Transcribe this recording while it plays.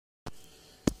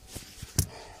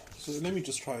So let me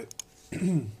just try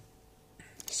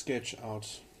sketch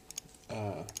out.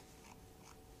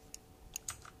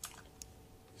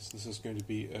 This is going to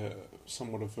be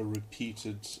somewhat of a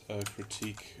repeated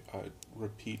critique. I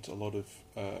repeat a lot of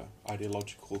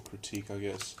ideological critique, I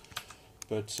guess,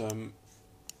 but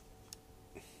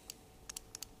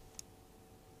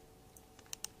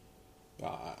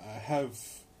I have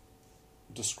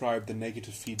described the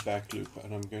negative feedback loop,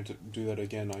 and I'm going to do that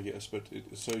again, I guess. But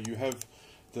so you have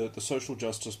the social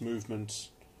justice movement,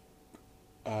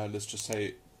 let's just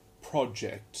say,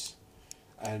 project,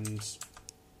 and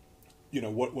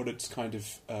what it's kind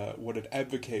of what it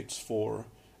advocates for,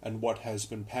 and what has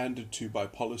been pandered to by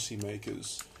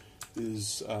policymakers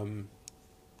is so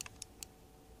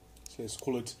let's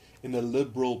call it in a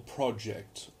liberal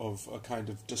project of a kind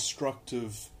of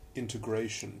destructive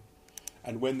integration.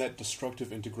 And when that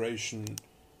destructive integration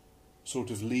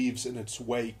sort of leaves in its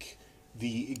wake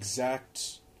the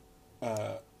exact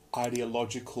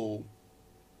ideological,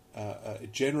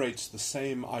 it generates the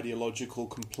same ideological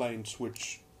complaints,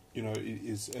 which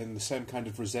is and the same kind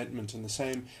of resentment and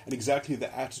exactly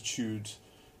the attitude.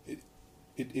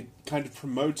 It kind of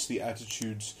promotes the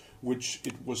attitudes which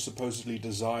it was supposedly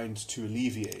designed to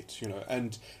alleviate.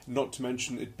 And not to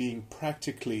mention it being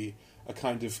practically a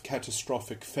kind of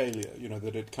catastrophic failure,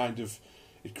 that it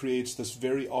creates this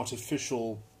very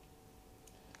artificial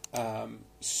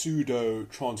pseudo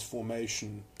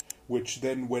transformation, which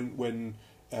then when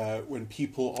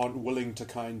people aren't willing to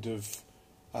kind of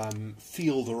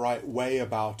feel the right way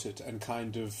about it and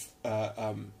kind of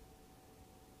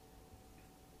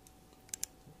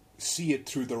see it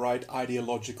through the right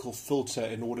ideological filter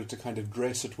in order to kind of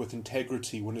dress it with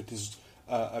integrity, when it is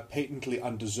patently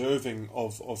undeserving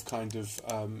of kind of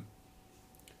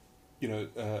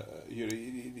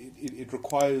it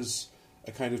requires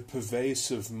a kind of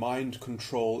pervasive mind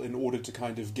control in order to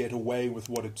kind of get away with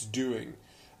what it's doing,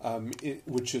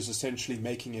 which is essentially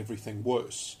making everything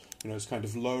worse. It's kind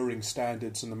of lowering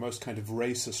standards in the most kind of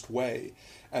racist way,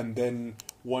 and then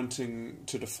wanting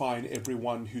to define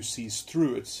everyone who sees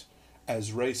through it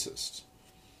as racist,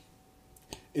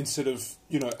 instead of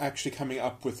actually coming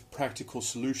up with practical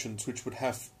solutions which would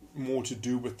have more to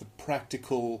do with the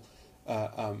practical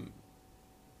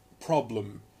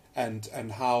problem and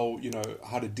how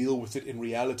how to deal with it in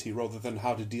reality, rather than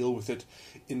how to deal with it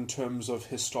in terms of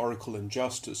historical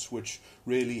injustice, which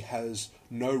really has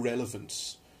no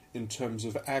relevance in terms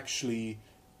of actually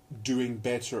doing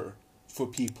better for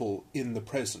people in the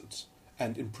present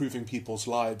and improving people's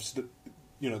lives the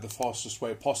fastest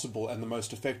way possible and the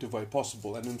most effective way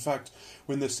possible. And in fact,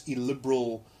 when this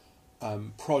illiberal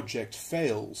project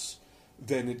fails,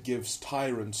 then it gives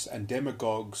tyrants and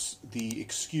demagogues the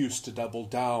excuse to double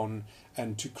down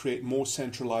and to create more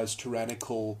centralized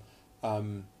tyrannical,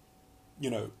 it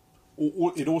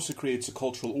also creates a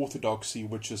cultural orthodoxy,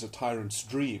 which is a tyrant's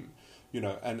dream.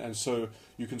 And so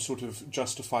you can sort of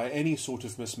justify any sort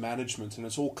of mismanagement, and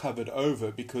it's all covered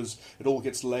over because it all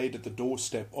gets laid at the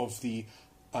doorstep of the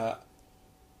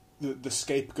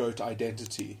scapegoat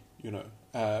identity,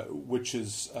 which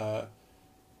is,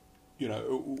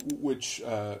 which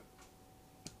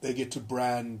they get to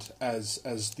brand as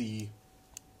the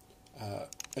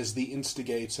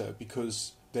instigator,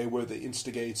 because they were the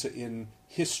instigator in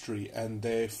history, and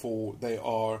therefore they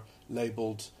are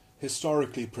labeled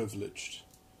historically privileged.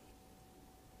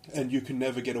 And you can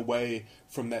never get away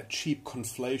from that cheap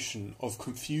conflation of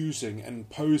confusing and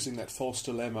posing that false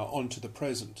dilemma onto the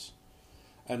present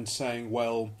and saying,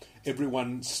 well,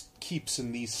 everyone keeps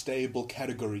in these stable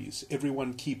categories,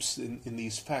 everyone keeps in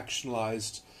these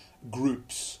factionalized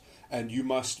groups, and you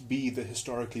must be the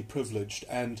historically privileged,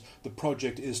 and the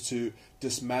project is to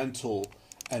dismantle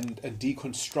and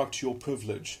deconstruct your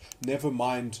privilege, never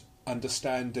mind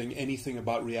understanding anything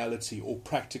about reality or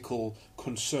practical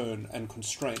concern and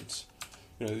constraint.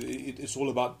 It's all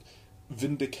about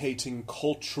vindicating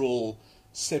cultural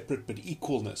separate but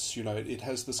equalness. It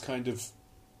has this kind of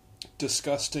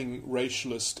disgusting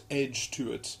racialist edge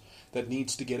to it that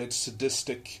needs to get its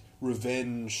sadistic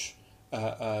revenge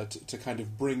to kind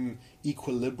of bring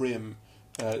equilibrium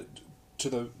to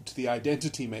the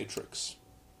identity matrix.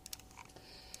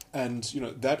 And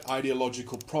that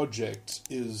ideological project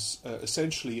is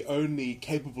essentially only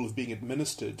capable of being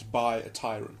administered by a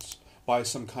tyrant, by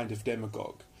some kind of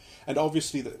demagogue. And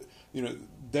obviously,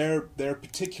 their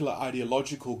particular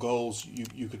ideological goals,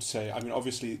 you could say,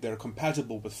 obviously they're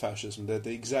compatible with fascism. They're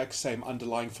the exact same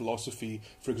underlying philosophy,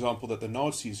 for example, that the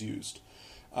Nazis used.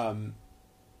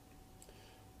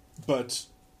 But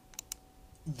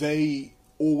they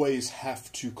always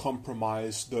have to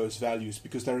compromise those values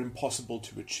because they're impossible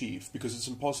to achieve, because it's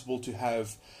impossible to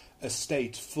have a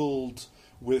state filled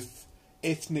with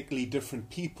ethnically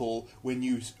different people when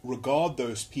you regard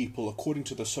those people according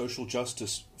to the social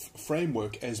justice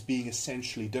framework as being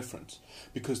essentially different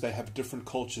because they have different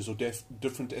cultures or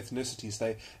different ethnicities.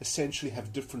 They essentially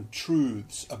have different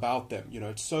truths about them. You know,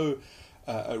 it's so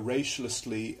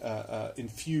racialistly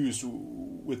infused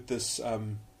with this,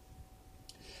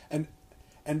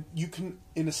 and you can,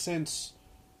 in a sense,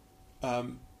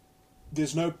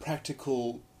 there's no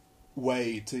practical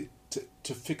way to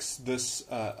fix this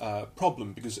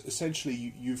problem, because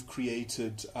essentially you've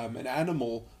created an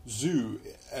animal zoo,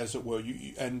 as it were,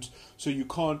 and so you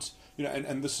can't, you know,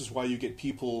 and this is why you get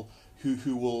people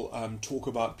who will talk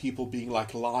about people being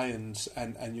like lions,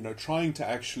 and you know, trying to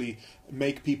actually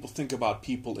make people think about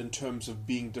people in terms of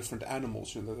being different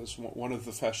animals. You know, that's one of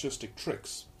the fascistic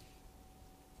tricks.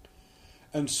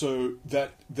 And so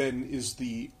that then is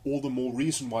all the more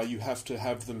reason why you have to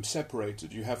have them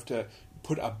separated. You have to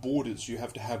put up borders. You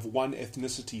have to have one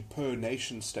ethnicity per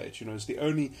nation state. You know, it's the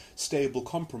only stable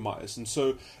compromise. And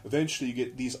so eventually you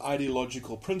get these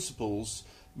ideological principles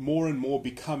more and more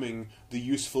becoming the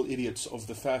useful idiots of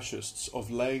the fascists, of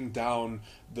laying down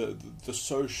the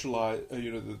socialized,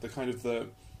 you know, the kind of the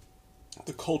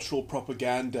cultural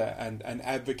propaganda and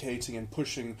advocating and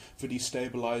pushing for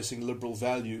destabilizing liberal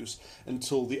values,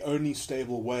 until the only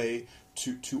stable way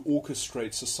to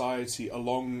orchestrate society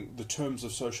along the terms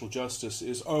of social justice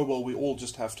is, oh, well, we all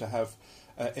just have to have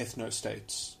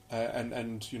ethno-states,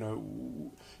 and you know,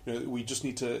 we just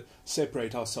need to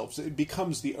separate ourselves. It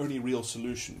becomes the only real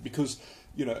solution, because,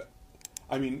 you know,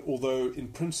 I mean, although in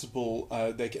principle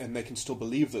they can still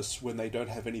believe this when they don't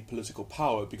have any political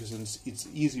power, because it's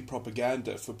easy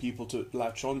propaganda for people to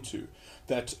latch onto,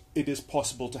 that it is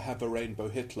possible to have a rainbow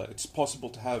Hitler. It's possible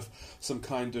to have some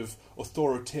kind of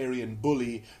authoritarian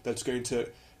bully that's going to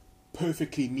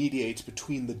perfectly mediate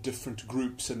between the different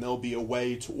groups, and there'll be a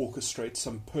way to orchestrate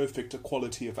some perfect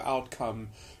equality of outcome,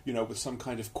 you know, with some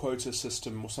kind of quota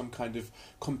system or some kind of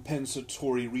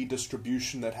compensatory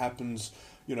redistribution that happens,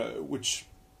 you know, which,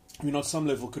 I mean, on some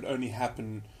level could only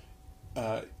happen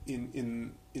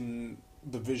in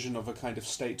the vision of a kind of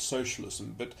state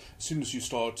socialism. But as soon as you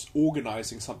start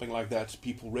organizing something like that,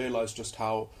 people realize just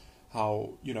how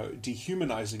you know,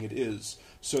 dehumanizing it is.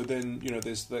 So then, you know,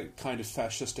 there's the kind of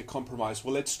fascistic compromise.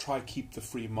 Well, let's try keep the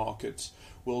free market.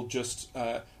 We'll just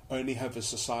only have a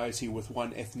society with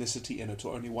one ethnicity in it,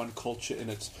 or only one culture in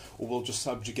it, or we'll just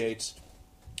subjugate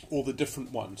all the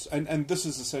different ones. And this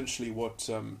is essentially what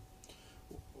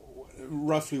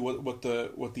roughly what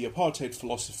the apartheid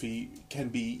philosophy can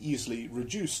be easily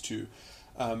reduced to.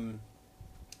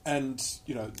 And,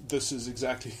 you know, this is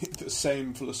exactly the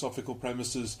same philosophical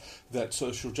premises that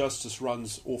social justice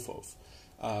runs off of.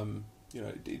 You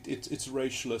know, it's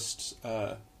racialist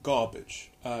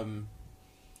garbage.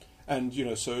 And, you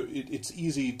know, so it's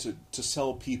easy to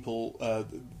sell people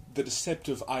the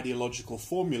deceptive ideological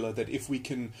formula that if we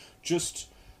can just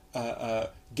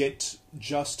get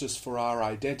justice for our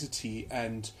identity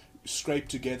and scrape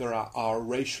together our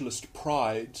racialist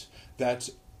pride, that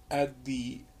at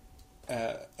the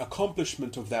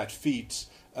accomplishment of that feat,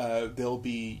 there'll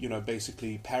be, you know,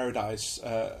 basically paradise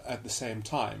at the same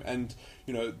time. And,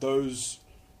 you know, those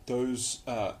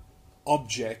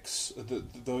objects,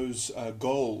 those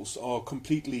goals are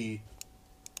completely,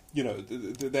 you know,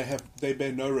 they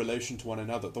bear no relation to one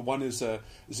another. The one is a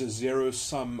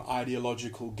zero-sum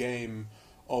ideological game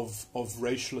of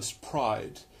racialist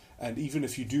pride, and even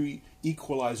if you do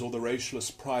equalize all the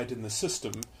racialist pride in the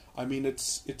system, I mean,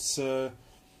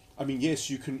 I mean, yes,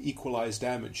 you can equalize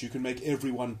damage. You can make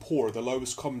everyone poor. The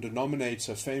lowest common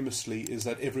denominator, famously, is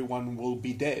that everyone will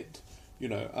be dead. You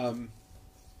know,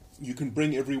 you can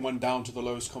bring everyone down to the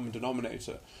lowest common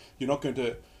denominator. You're not going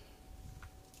to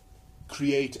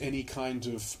create any kind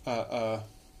of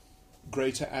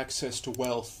greater access to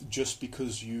wealth just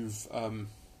because you've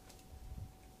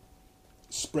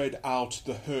spread out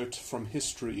the hurt from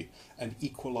history and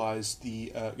equalize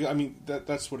the... I mean,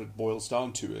 that's what it boils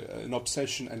down to, an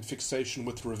obsession and fixation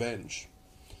with revenge.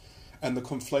 And the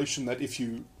conflation that if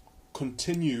you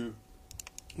continue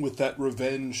with that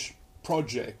revenge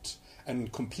project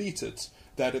and complete it,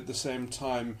 that at the same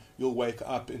time you'll wake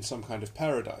up in some kind of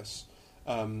paradise.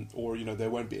 Or, you know, there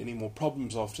won't be any more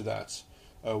problems after that.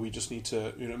 We just need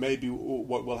to, you know, maybe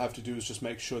what we'll have to do is just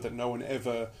make sure that no one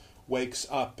ever wakes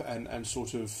up and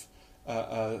sort of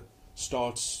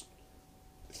starts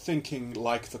thinking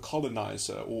like the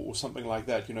colonizer or something like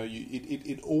that. You know,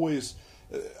 it always...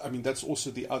 I mean, that's also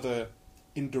the other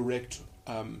indirect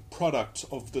product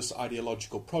of this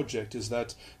ideological project is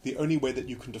that the only way that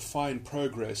you can define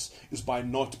progress is by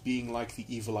not being like the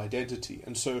evil identity.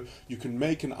 And so you can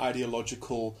make an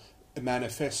ideological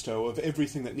manifesto of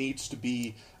everything that needs to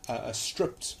be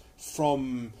stripped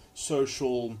from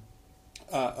social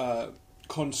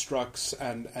constructs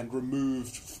and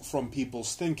removed from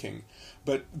people's thinking,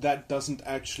 but that doesn't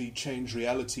actually change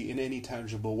reality in any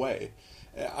tangible way.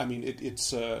 I mean,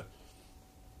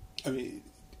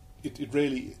 it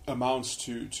really amounts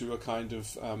to a kind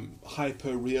of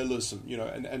hyper-realism,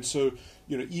 and so,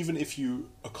 even if you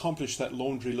accomplish that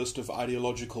laundry list of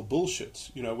ideological bullshit,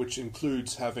 which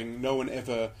includes having no one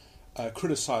ever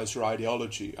criticize your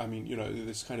ideology. I mean,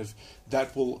 this kind of,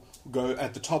 that will go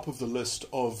at the top of the list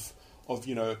of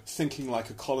thinking like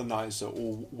a colonizer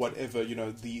or whatever,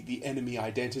 the enemy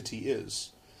identity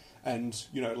is. And,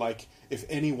 like, if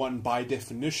anyone by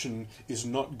definition is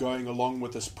not going along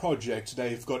with this project,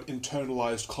 they've got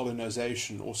internalized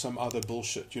colonization or some other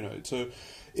bullshit, So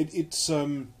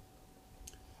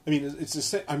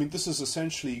this is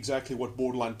essentially exactly what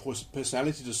borderline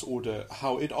personality disorder,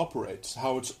 how it operates,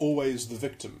 how it's always the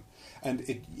victim. And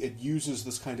it uses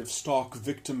this kind of stark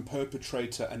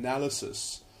victim-perpetrator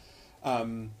analysis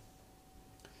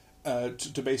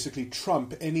to basically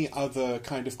trump any other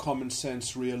kind of common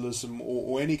sense realism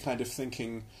or any kind of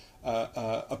thinking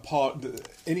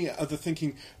any other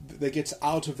thinking that gets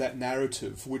out of that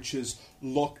narrative, which is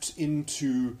locked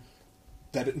into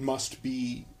that it must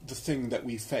be the thing that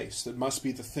we face, that must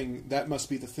be the thing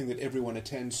that everyone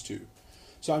attends to.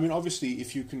 So, I mean, obviously,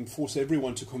 if you can force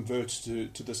everyone to convert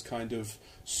to this kind of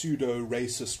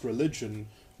pseudo-racist religion,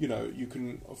 you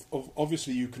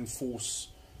can force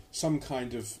some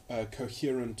kind of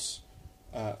coherent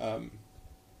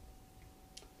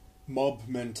mob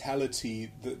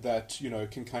mentality that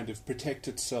can kind of protect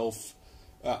itself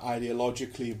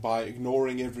ideologically by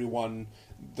ignoring everyone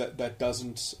that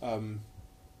doesn't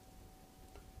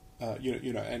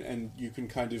and you can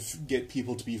kind of get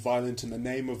people to be violent in the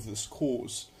name of this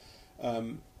cause.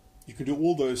 You can do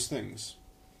all those things,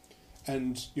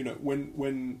 and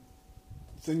when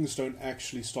things don't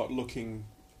actually start looking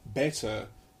better,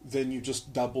 then you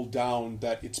just double down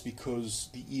that it's because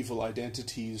the evil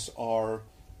identities are,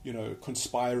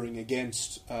 conspiring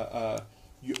against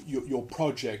your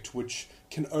project, which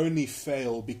can only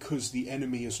fail because the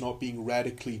enemy is not being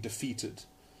radically defeated.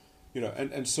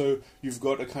 And so you've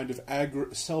got a kind of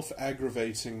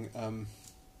self-aggravating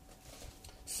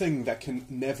thing that can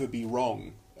never be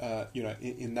wrong,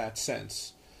 in that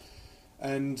sense.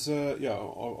 And,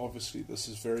 obviously this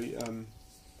is very...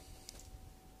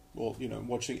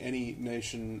 watching any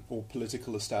nation or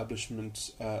political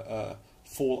establishment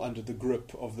fall under the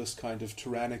grip of this kind of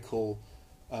tyrannical,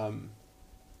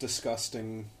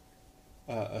 disgusting,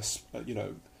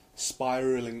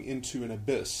 spiraling into an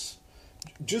abyss,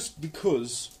 just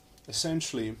because,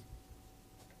 essentially,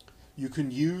 you can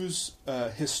use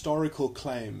historical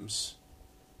claims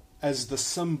as the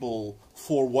symbol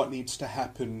for what needs to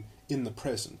happen in the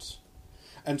present.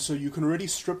 And so you can already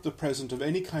strip the present of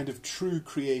any kind of true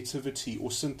creativity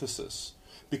or synthesis,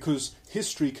 because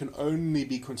history can only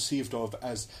be conceived of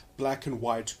as black and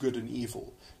white, good and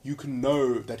evil. You can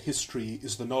know that history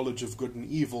is the knowledge of good and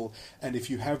evil, and if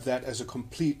you have that as a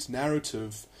complete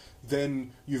narrative,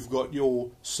 then you've got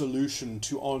your solution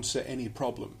to answer any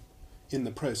problem in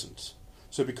the present.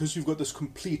 So because you've got this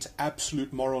complete,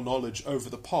 absolute moral knowledge over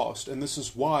the past, and this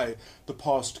is why the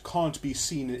past can't be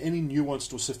seen in any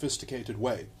nuanced or sophisticated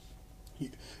way.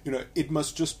 It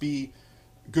must just be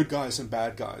good guys and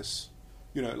bad guys.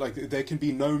 Like, there can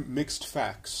be no mixed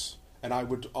facts. And I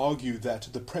would argue that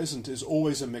the present is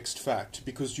always a mixed fact,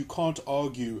 because you can't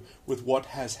argue with what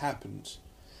has happened.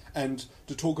 And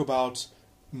to talk about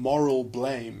moral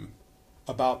blame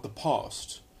about the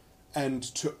past, and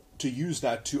to use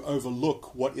that to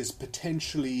overlook what is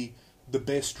potentially the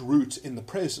best route in the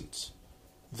present,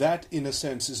 that, in a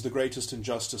sense, is the greatest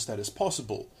injustice that is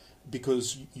possible,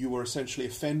 because you are essentially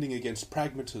offending against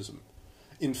pragmatism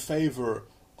in favor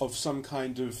of some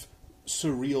kind of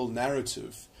surreal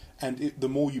narrative. And the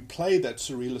more you play that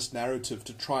surrealist narrative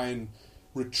to try and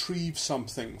retrieve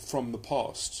something from the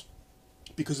past,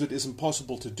 because it is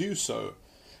impossible to do so,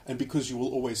 and because you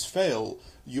will always fail,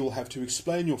 you'll have to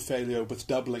explain your failure with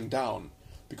doubling down.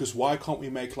 Because why can't we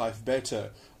make life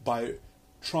better by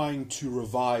trying to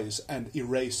revise and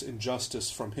erase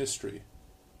injustice from history?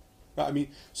 I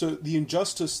mean, so the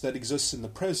injustice that exists in the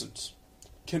present,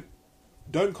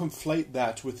 don't conflate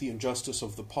that with the injustice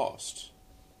of the past.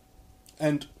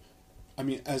 And, I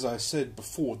mean, as I said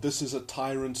before, this is a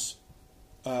tyrant's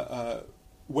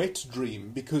wet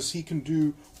dream, because he can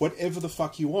do whatever the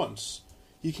fuck he wants.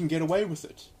 he can get away with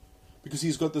it. Because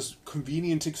he's got this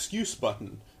convenient excuse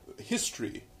button,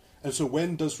 history. And so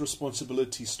when does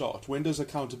responsibility start? When does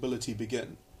accountability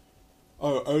begin?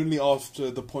 Oh, only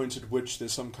after the point at which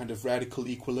there's some kind of radical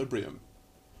equilibrium.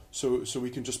 So we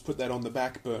can just put that on the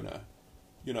back burner,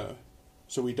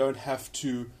 so we don't have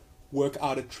to work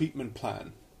out a treatment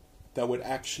plan that would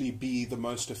actually be the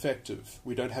most effective.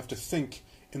 We don't have to think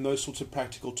in those sorts of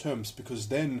practical terms, because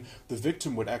then the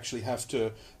victim would actually have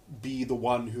to be the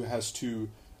one who has to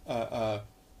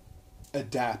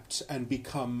adapt and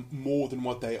become more than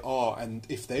what they are. And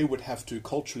if they would have to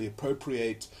culturally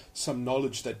appropriate some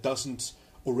knowledge that doesn't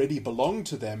already belong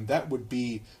to them, that would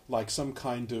be like some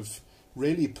kind of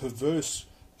really perverse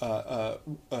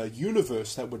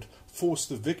universe that would force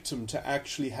the victim to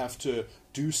actually have to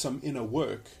do some inner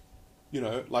work.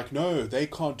 No, they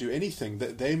can't do anything.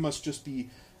 They must just be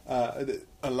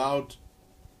allowed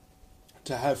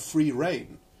to have free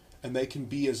reign, and they can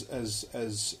be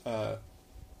as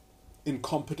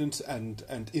incompetent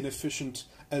and inefficient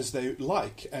as they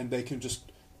like, and they can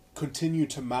just continue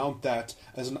to mount that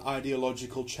as an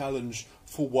ideological challenge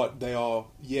for what they are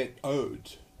yet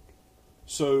owed.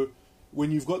 So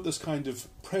when you've got this kind of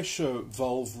pressure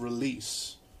valve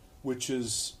release, which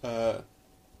is,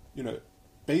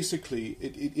 basically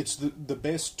it's the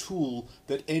best tool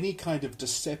that any kind of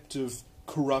deceptive,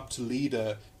 corrupt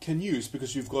leader can use,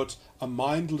 because you've got a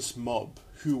mindless mob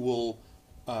who will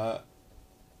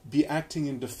be acting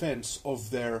in defense of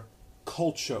their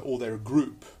culture or their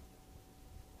group.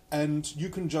 And you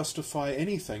can justify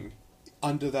anything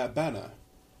under that banner.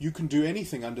 You can do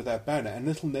anything under that banner, and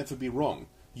it'll never be wrong.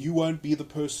 You won't be the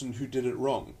person who did it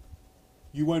wrong.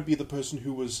 You won't be the person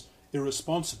who was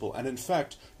irresponsible. And in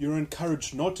fact, you're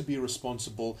encouraged not to be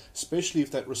responsible, especially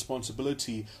if that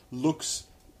responsibility looks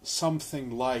something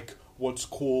like what's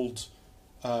called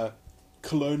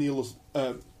colonial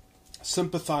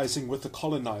sympathizing with the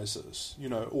colonizers,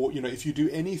 or if you do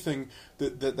anything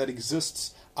that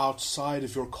exists outside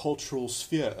of your cultural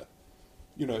sphere,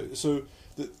 so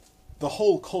the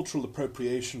whole cultural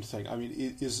appropriation thing,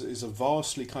 is a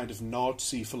vastly kind of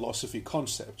Nazi philosophy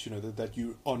concept, that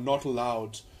you are not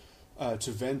allowed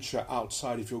to venture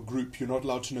outside of your group. You're not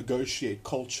allowed to negotiate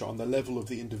culture on the level of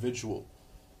the individual.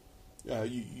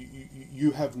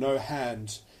 You have no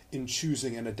hand in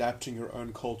choosing and adapting your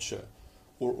own culture,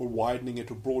 or widening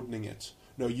it or broadening it.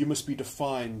 No, you must be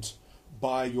defined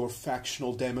by your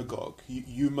factional demagogue.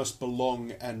 You must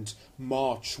belong and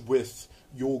march with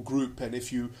your group, and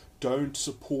if you don't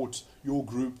support your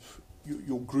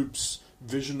group's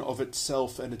vision of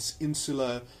itself and its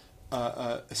insular,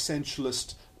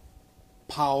 essentialist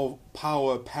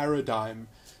power paradigm,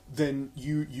 then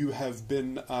you have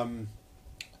been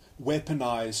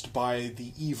weaponized by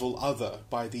the evil other,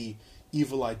 by the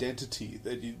evil identity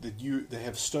they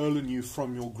have stolen you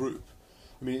from your group.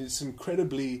 It's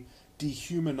incredibly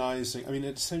dehumanizing.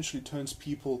 It essentially turns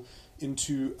people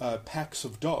into packs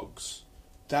of dogs.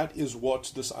 That is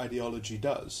what this ideology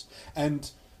does. And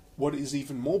what is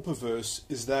even more perverse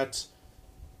is that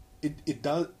it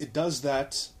does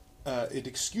that. It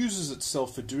excuses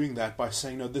itself for doing that by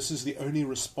saying, no, this is the only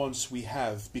response we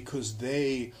have because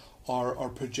they are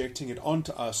projecting it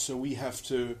onto us, so we have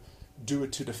to do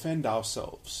it to defend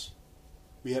ourselves.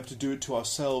 We have to do it to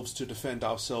ourselves to defend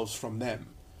ourselves from them.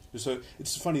 So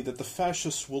it's funny that the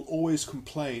fascists will always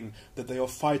complain that they are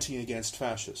fighting against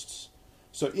fascists.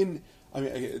 So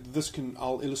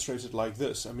I'll illustrate it like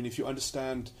this. If you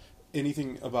understand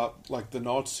anything about like the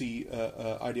Nazi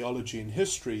ideology in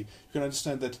history, you can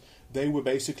understand that they were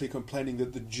basically complaining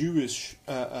that the Jewish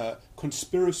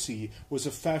conspiracy was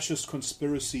a fascist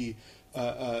conspiracy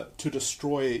to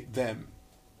destroy them.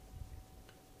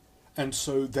 And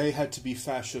so they had to be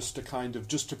fascist to kind of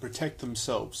just to protect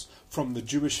themselves from the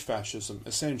Jewish fascism,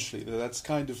 essentially. That's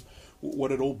kind of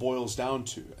what it all boils down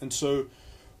to. And so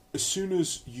as soon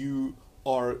as you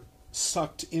are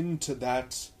sucked into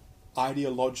that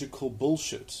ideological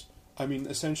bullshit,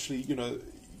 essentially,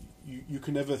 you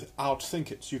can never outthink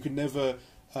it. You can never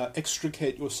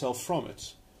extricate yourself from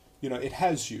it. It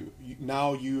has you.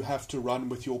 Now you have to run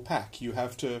with your pack. You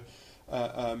have to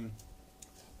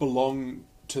belong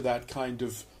to that kind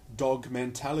of dog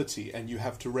mentality, and you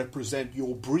have to represent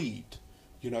your breed.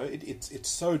 It's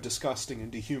so disgusting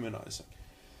and dehumanizing.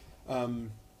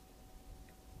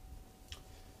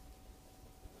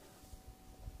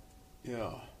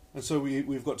 Yeah, and so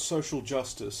we've got social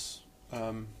justice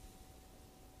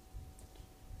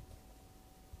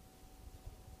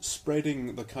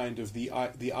spreading the kind of the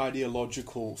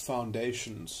ideological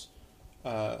foundations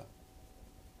that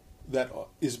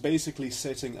is basically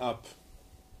setting up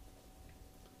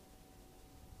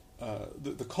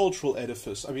the cultural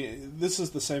edifice. I mean, this is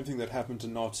the same thing that happened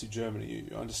in Nazi Germany.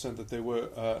 You understand that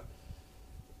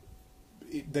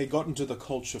they got into the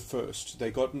culture first.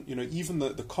 They got, even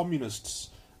the communists,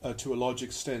 to a large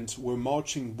extent, were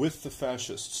marching with the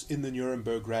fascists in the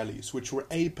Nuremberg rallies, which were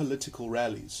apolitical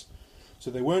rallies. So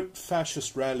they weren't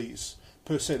fascist rallies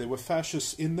per se. There were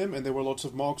fascists in them, and there were lots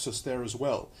of Marxists there as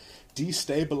well,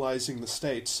 destabilizing the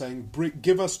state, saying,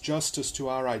 give us justice to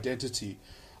our identity.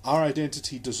 Our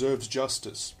identity deserves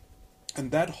justice.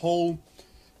 And that whole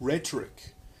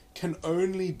rhetoric can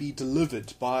only be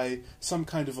delivered by some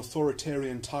kind of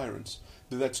authoritarian tyrant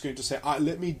that's going to say,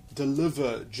 let me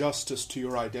deliver justice to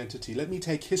your identity. Let me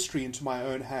take history into my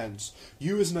own hands.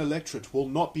 You as an electorate will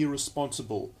not be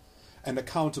responsible and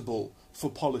accountable for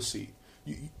policy.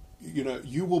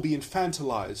 You will be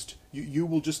infantilized. You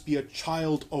will just be a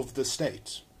child of the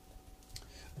state.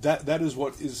 That is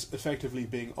what is effectively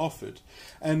being offered.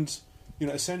 And,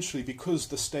 essentially, because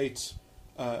the state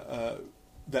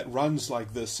that runs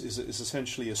like this is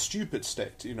essentially a stupid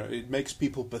state, it makes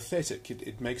people pathetic,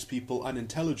 it makes people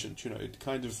unintelligent,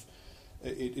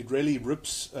 it really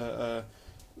rips the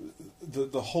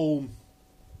whole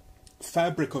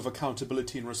fabric of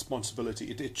accountability and responsibility.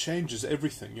 It changes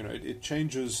everything, it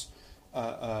changes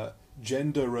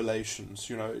gender relations,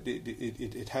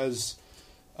 it has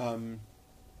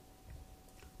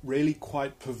really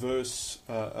quite perverse,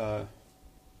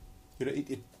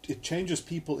 it changes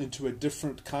people into a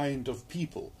different kind of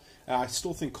people. I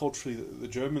still think culturally the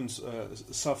Germans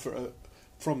suffer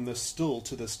from this still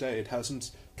to this day. It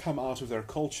hasn't come out of their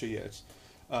culture yet.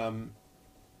 And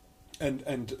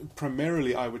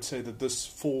primarily I would say that this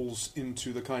falls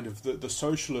into the kind of the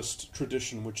socialist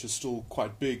tradition, which is still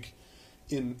quite big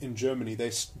in Germany.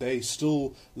 They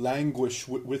still languish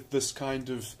with this kind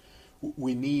of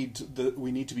we need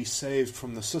to be saved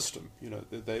from the system.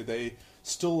 They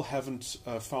still haven't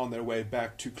found their way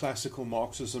back to classical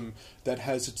Marxism that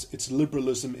has its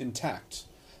liberalism intact.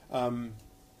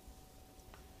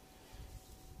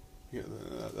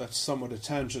 That's somewhat a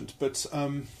tangent, but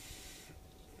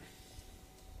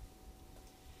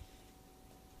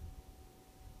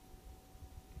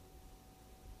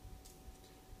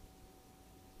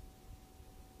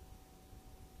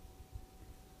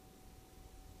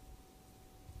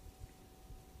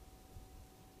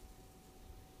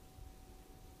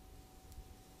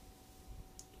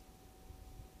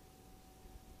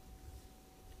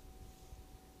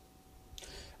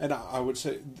and I would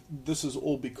say this is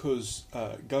all because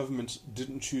government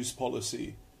didn't choose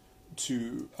policy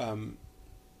to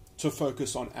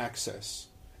focus on access.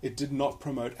 It did not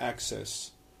promote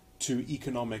access to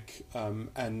economic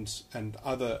and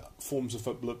other forms of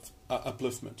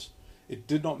upliftment. It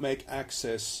did not make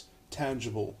access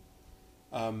tangible.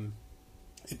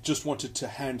 It just wanted to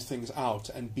hand things out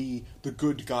and be the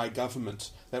good guy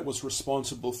government that was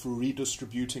responsible for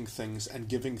redistributing things and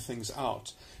giving things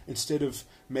out, instead of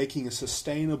making a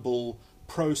sustainable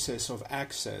process of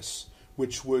access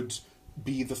which would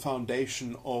be the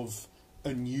foundation of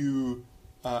a new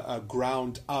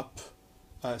ground-up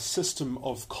system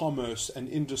of commerce and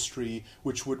industry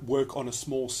which would work on a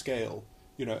small scale,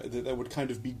 that would kind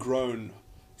of be grown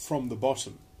from the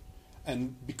bottom.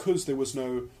 And because there was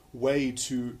no way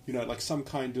to, like some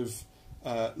kind of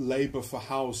labor for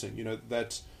housing,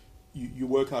 that you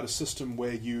work out a system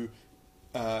where you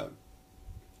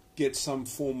get some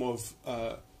form of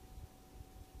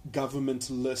government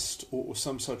list or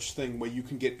some such thing where you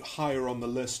can get higher on the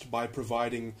list by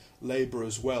providing labor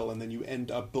as well, and then you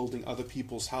end up building other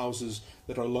people's houses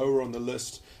that are lower on the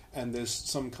list, and there's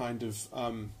some kind of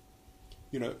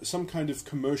some kind of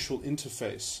commercial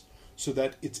interface so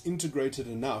that it's integrated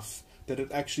enough that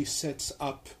it actually sets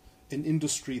up an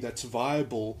industry that's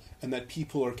viable and that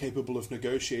people are capable of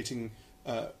negotiating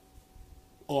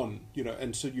on,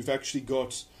 and so you've actually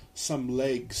got some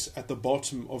legs at the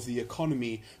bottom of the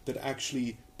economy that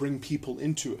actually bring people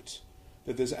into it,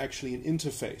 that there's actually an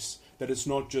interface, that it's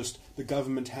not just the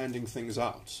government handing things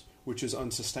out, which is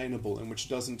unsustainable and which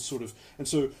doesn't and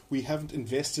so we haven't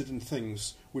invested in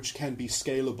things which can be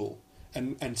scalable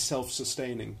and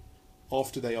self-sustaining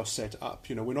after they are set up.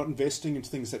 We're not investing in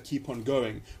things that keep on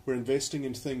going. We're investing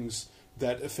in things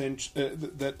that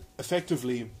that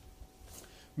effectively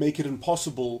make it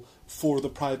impossible for the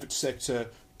private sector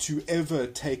to ever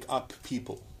take up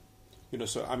people.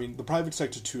 So I mean, the private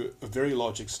sector to a very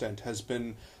large extent has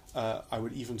been, I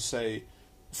would even say,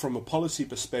 from a policy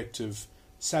perspective,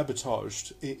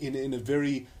 sabotaged in a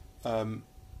very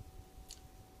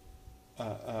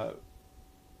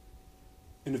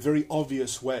in a very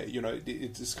obvious way.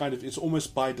 It's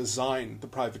almost by design the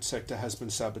private sector has been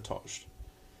sabotaged.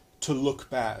 to look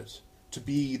bad, to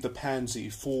be the pansy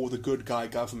for the good guy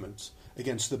government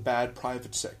against the bad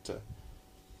private sector.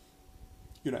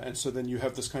 And so then you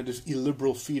have this kind of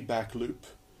illiberal feedback loop,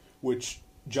 which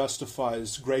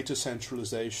justifies greater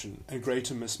centralization and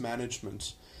greater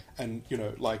mismanagement, and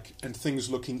and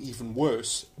things looking even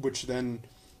worse, which then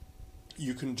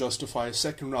you can justify a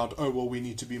second round. Oh well, we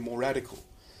need to be more radical,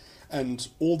 and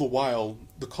all the while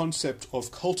the concept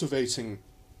of cultivating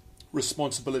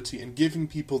responsibility and giving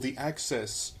people the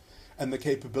access and the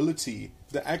capability,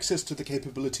 the access to the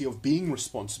capability of being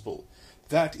responsible,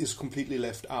 that is completely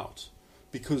left out,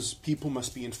 because people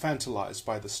must be infantilized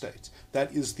by the state.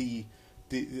 That is the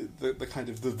kind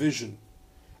of the vision.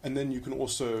 And then you can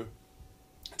also,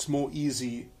 it's more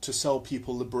easy to sell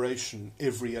people liberation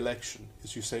every election,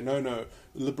 as you say, no,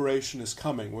 liberation is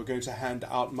coming, we're going to hand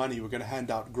out money, we're going to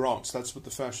hand out grants. That's what the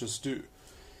fascists do.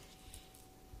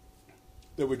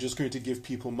 That we're just going to give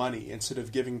people money instead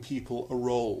of giving people a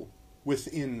role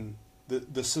within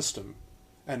the system.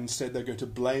 And instead they're going to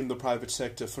blame the private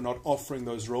sector for not offering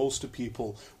those roles to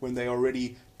people when they're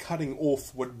already cutting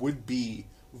off what would be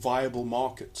viable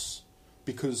markets.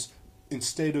 Because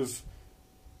instead of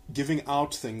giving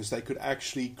out things, they could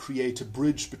actually create a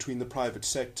bridge between the private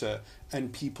sector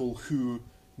and people who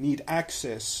need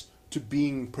access to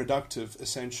being productive,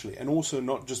 essentially. And also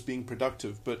not just being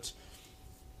productive, but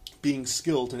being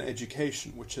skilled in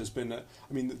education, which has been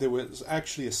there was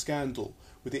actually a scandal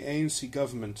where the ANC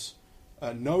government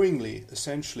knowingly,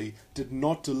 essentially, did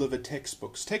not deliver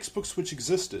textbooks which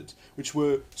existed, which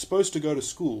were supposed to go to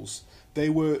schools. They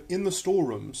were in the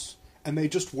storerooms, and they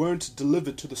just weren't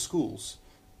delivered to the schools.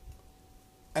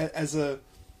 As an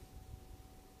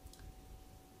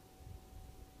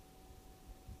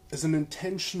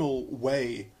intentional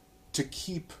way to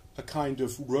keep a kind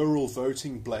of rural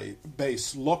voting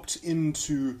base locked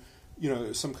into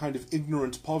some kind of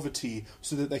ignorant poverty,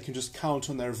 so that they can just count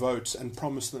on their votes and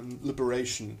promise them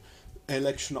liberation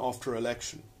election after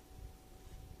election.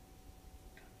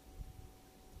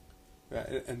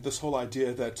 And this whole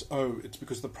idea that, it's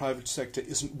because the private sector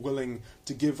isn't willing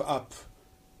to give up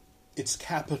its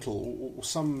capital, or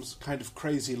some kind of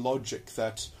crazy logic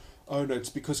that, no, it's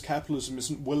because capitalism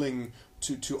isn't willing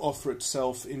to offer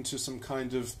itself into some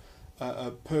kind of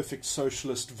a perfect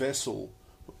socialist vessel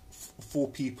for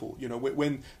people.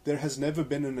 When there has never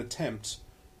been an attempt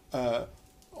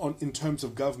in terms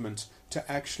of government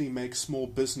to actually make small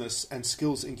business and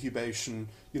skills incubation,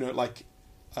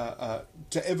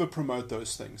 to ever promote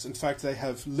those things. In fact, they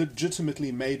have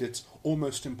legitimately made it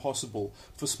almost impossible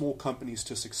for small companies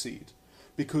to succeed,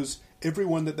 because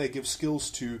everyone that they give skills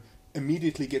to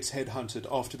immediately gets headhunted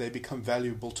after they become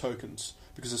valuable tokens,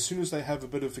 because as soon as they have a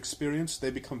bit of experience, they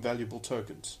become valuable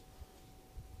tokens.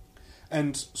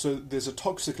 And so there's a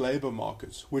toxic labor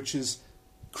market, which is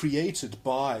created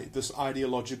by this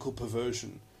ideological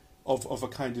perversion of a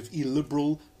kind of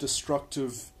illiberal,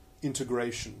 destructive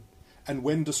integration. And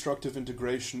when destructive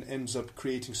integration ends up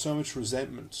creating so much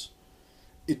resentment,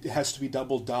 it has to be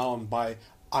doubled down by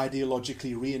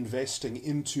ideologically reinvesting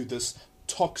into this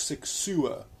toxic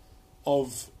sewer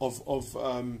of a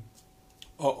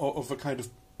kind of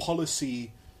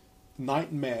policy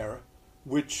nightmare,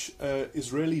 which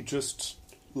is really just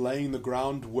laying the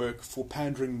groundwork for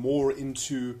pandering more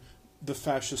into the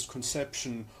fascist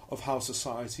conception of how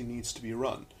society needs to be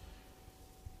run.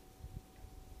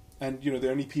 And, the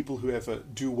only people who ever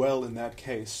do well in that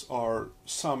case are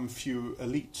some few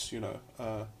elites,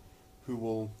 who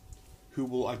will,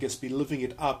 I guess, be living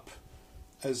it up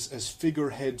as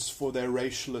figureheads for their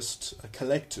racialist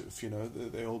collective.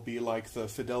 They'll be like the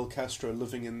Fidel Castro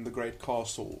living in the Great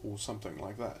Castle or something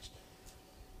like that.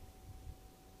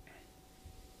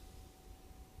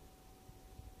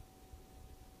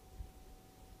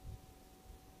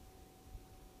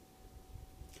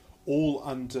 All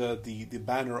under the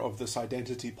banner of this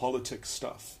identity politics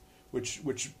stuff, which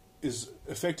is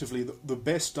effectively the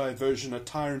best diversion a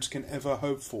tyrant can ever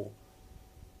hope for.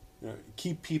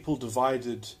 Keep people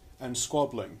divided and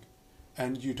squabbling,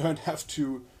 and you don't have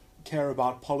to care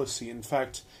about policy. In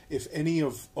fact, if any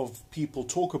of people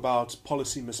talk about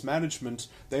policy mismanagement,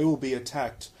 they will be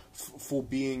attacked for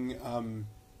being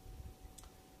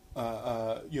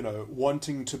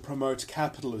wanting to promote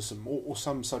capitalism or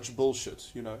some such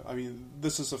bullshit.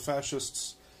 This is a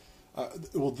fascist's.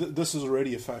 This is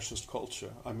already a fascist culture.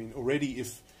 Already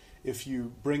if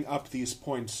you bring up these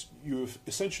points, you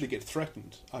essentially get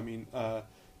threatened.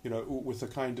 With a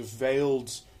kind of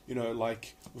veiled,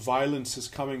 violence is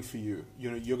coming for you.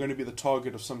 You're going to be the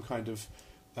target of some kind of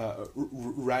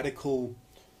radical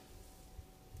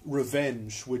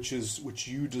revenge, which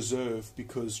you deserve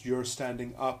because you're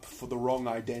standing up for the wrong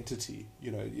identity.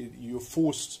 You know, you're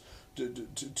forced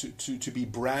to be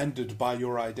branded by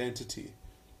your identity.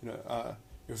 You know,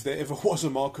 if there ever was a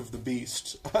mark of the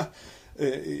beast,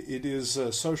 it is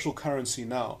social currency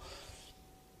now.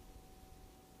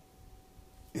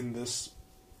 In this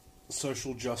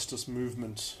social justice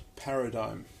movement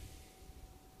paradigm.